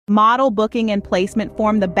model booking and placement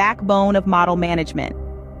form the backbone of model management.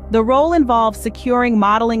 The role involves securing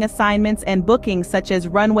modeling assignments and bookings such as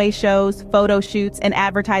runway shows, photo shoots, and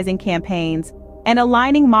advertising campaigns, and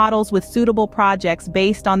aligning models with suitable projects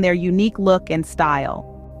based on their unique look and style.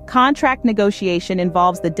 Contract negotiation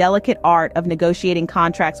involves the delicate art of negotiating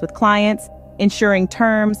contracts with clients, ensuring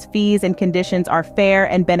terms, fees, and conditions are fair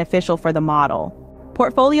and beneficial for the model.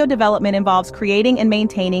 Portfolio development involves creating and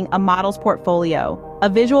maintaining a model's portfolio, a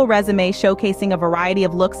visual resume showcasing a variety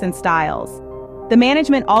of looks and styles. The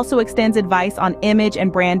management also extends advice on image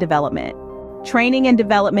and brand development. Training and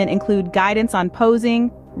development include guidance on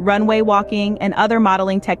posing, runway walking, and other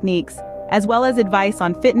modeling techniques, as well as advice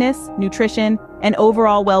on fitness, nutrition, and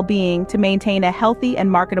overall well-being to maintain a healthy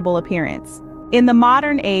and marketable appearance. In the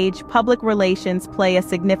modern age, public relations play a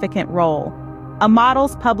significant role. A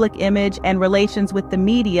model's public image and relations with the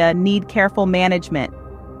media need careful management.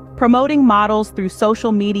 Promoting models through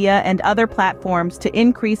social media and other platforms to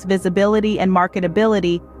increase visibility and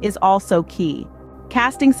marketability is also key.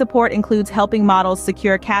 Casting support includes helping models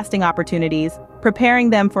secure casting opportunities, preparing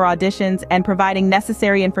them for auditions, and providing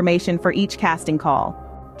necessary information for each casting call.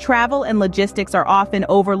 Travel and logistics are often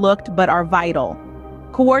overlooked but are vital.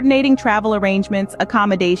 Coordinating travel arrangements,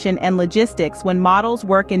 accommodation, and logistics when models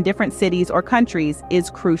work in different cities or countries is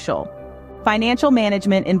crucial. Financial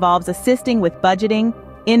management involves assisting with budgeting,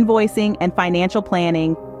 invoicing, and financial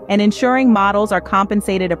planning, and ensuring models are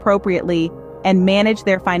compensated appropriately and manage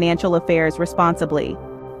their financial affairs responsibly.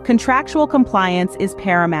 Contractual compliance is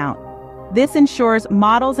paramount. This ensures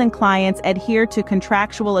models and clients adhere to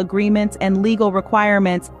contractual agreements and legal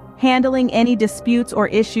requirements, handling any disputes or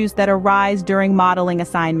issues that arise during modeling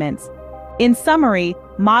assignments. In summary,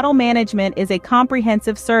 model management is a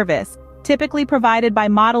comprehensive service, typically provided by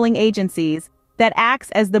modeling agencies, that acts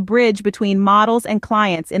as the bridge between models and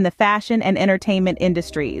clients in the fashion and entertainment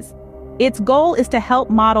industries. Its goal is to help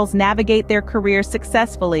models navigate their careers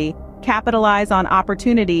successfully, capitalize on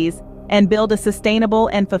opportunities, and build a sustainable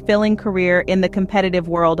and fulfilling career in the competitive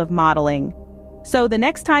world of modeling. So the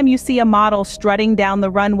next time you see a model strutting down the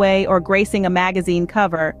runway or gracing a magazine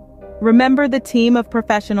cover, remember the team of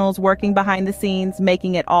professionals working behind the scenes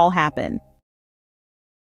making it all happen.